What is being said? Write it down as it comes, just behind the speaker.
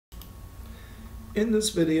In this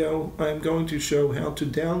video, I am going to show how to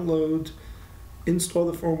download, install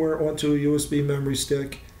the firmware onto a USB memory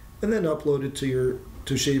stick, and then upload it to your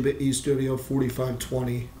Toshiba eStudio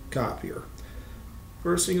 4520 copier.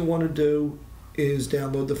 First thing you want to do is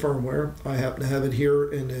download the firmware. I happen to have it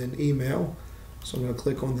here in an email, so I'm going to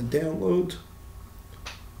click on the download.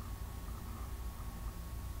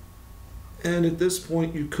 And at this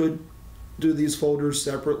point, you could do these folders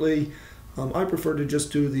separately. I prefer to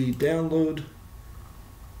just do the download.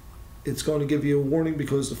 It's going to give you a warning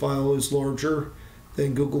because the file is larger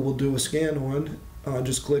than Google will do a scan on.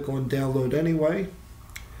 Just click on download anyway,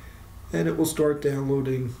 and it will start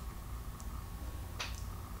downloading.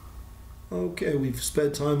 Okay, we've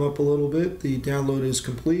sped time up a little bit. The download is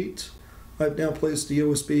complete. I've now placed the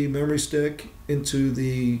USB memory stick into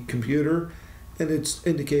the computer, and it's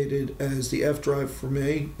indicated as the F drive for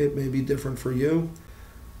me. It may be different for you.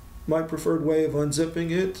 My preferred way of unzipping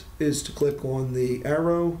it is to click on the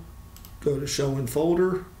arrow, go to show in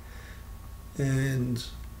folder, and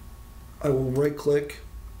I will right click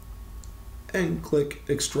and click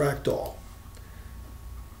extract all.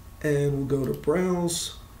 And we'll go to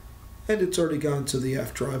browse, and it's already gone to the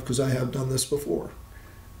F drive because I have done this before.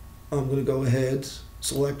 I'm going to go ahead,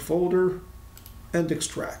 select folder, and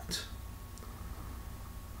extract.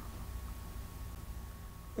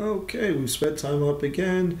 Okay, we've sped time up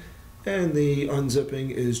again, and the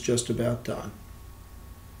unzipping is just about done.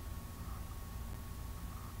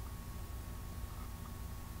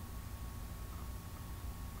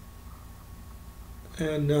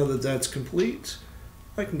 And now that that's complete,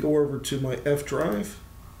 I can go over to my F drive,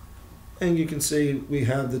 and you can see we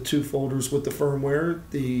have the two folders with the firmware,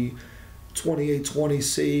 the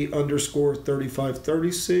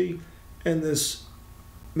 2820C_3530C, and this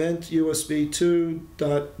meant USB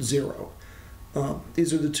 2.0.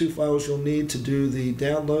 These are the two files you'll need to do the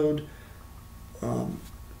download.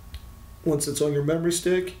 Once it's on your memory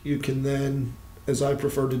stick, you can then, as I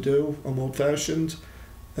prefer to do, I'm old-fashioned,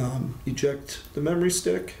 eject the memory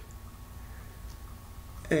stick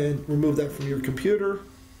and remove that from your computer.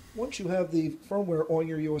 Once you have the firmware on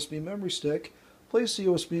your USB memory stick, place the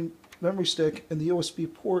USB memory stick in the USB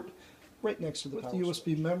port right next to the power. With the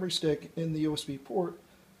USB memory stick in the USB port,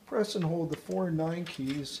 press and hold the 4 and 9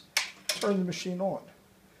 keys, turn the machine on.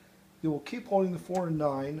 You will keep holding the 4 and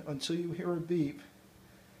 9 until you hear a beep,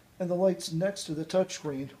 and the lights next to the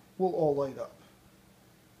touchscreen will all light up.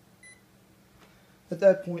 At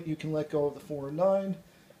that point, you can let go of the 4 and 9.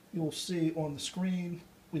 You will see on the screen,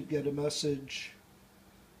 we get a message,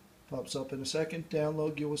 pops up in a second,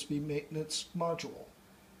 download USB maintenance module,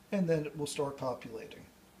 and then it will start populating.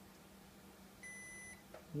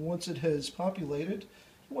 Once it has populated,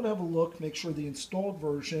 you want to have a look, make sure the installed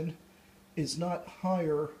version is not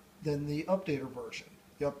higher than the updated version.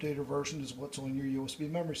 The updated version is what's on your USB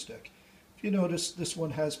memory stick. If you notice, this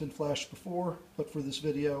one has been flashed before, but for this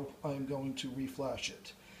video, I am going to reflash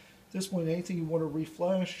it. At this point, anything you want to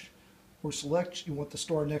reflash or select, you want the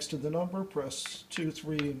star next to the number, press 2,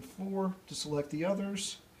 3, and 4 to select the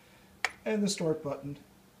others, and the start button,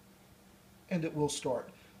 and it will start.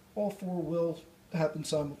 All 4 will happen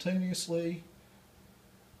simultaneously.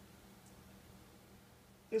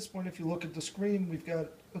 At this point, if you look at the screen, we've got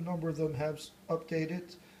a number of them have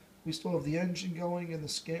updated. We still have the engine going and the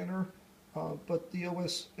scanner, but the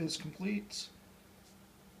OS is complete.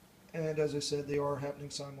 And as I said, they are happening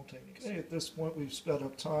simultaneously. Okay, at this point, we've sped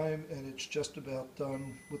up time, and it's just about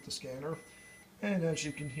done with the scanner. And as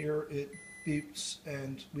you can hear, it beeps,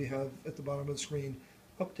 and we have at the bottom of the screen,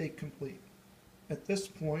 update complete. At this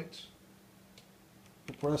point,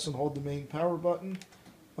 we'll press and hold the main power button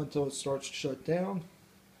until it starts to shut down.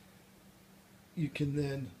 You can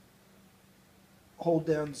then hold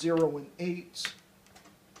down 0 and 8,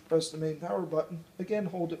 press the main power button, again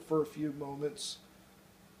hold it for a few moments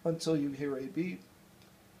until you hear a beep,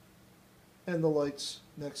 and the lights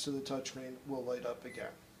next to the touchscreen will light up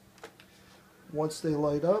again. Once they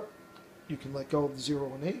light up, you can let go of the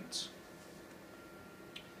 0 and 8,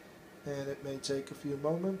 and it may take a few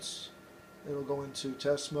moments. It'll go into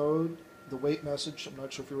test mode. The wait message, I'm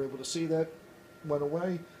not sure if you're able to see that, went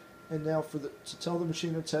away. And now to tell the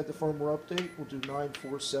machine it's had the firmware update, we'll do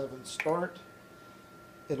 947 start.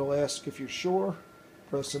 It'll ask if you're sure,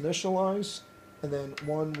 press initialize, and then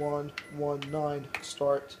 1119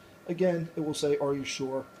 start. Again, it will say, are you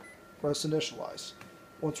sure? Press initialize.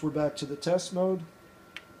 Once we're back to the test mode,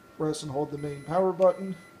 press and hold the main power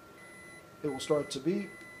button. It will start to beep.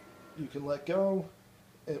 You can let go.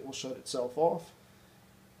 It will shut itself off.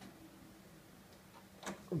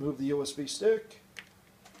 Remove the USB stick.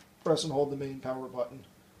 Press and hold the main power button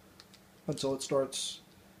until it starts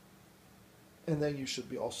and then you should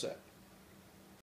be all set.